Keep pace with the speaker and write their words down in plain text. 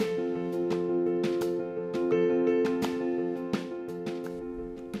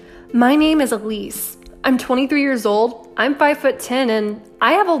My name is Elise. I'm 23 years old, I'm 5'10", and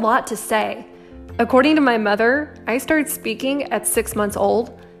I have a lot to say. According to my mother, I started speaking at 6 months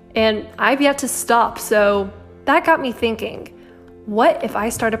old, and I've yet to stop, so that got me thinking, what if I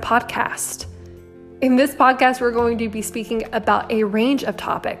start a podcast? In this podcast, we're going to be speaking about a range of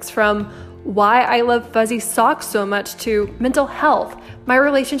topics, from why I love fuzzy socks so much to mental health, my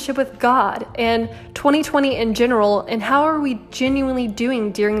relationship with God, and 2020 in general, and how are we genuinely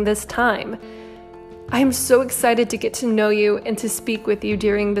doing during this time. I'm so excited to get to know you and to speak with you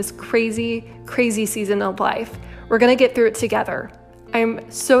during this crazy, crazy season of life. We're going to get through it together. I'm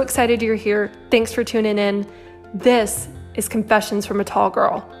so excited you're here. Thanks for tuning in. This is Confessions from a Tall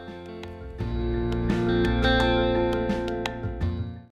Girl.